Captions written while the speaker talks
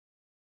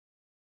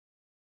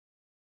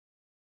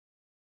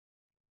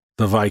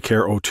The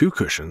Vicair O2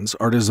 cushions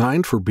are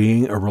designed for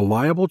being a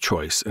reliable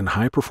choice in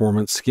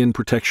high-performance skin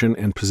protection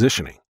and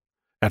positioning.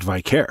 At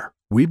Vicair,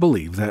 we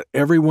believe that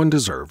everyone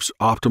deserves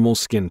optimal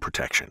skin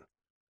protection,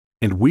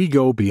 and we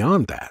go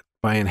beyond that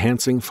by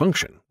enhancing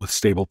function with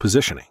stable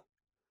positioning.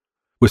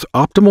 With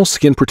optimal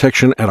skin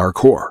protection at our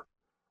core,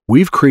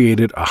 we've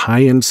created a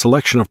high-end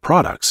selection of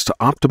products to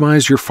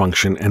optimize your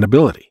function and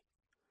ability.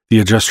 The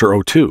Adjuster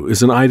O2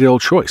 is an ideal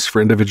choice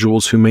for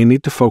individuals who may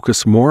need to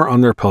focus more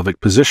on their pelvic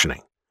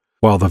positioning,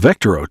 while the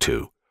Vicair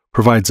O2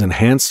 provides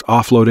enhanced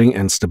offloading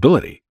and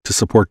stability to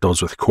support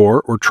those with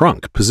core or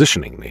trunk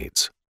positioning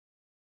needs.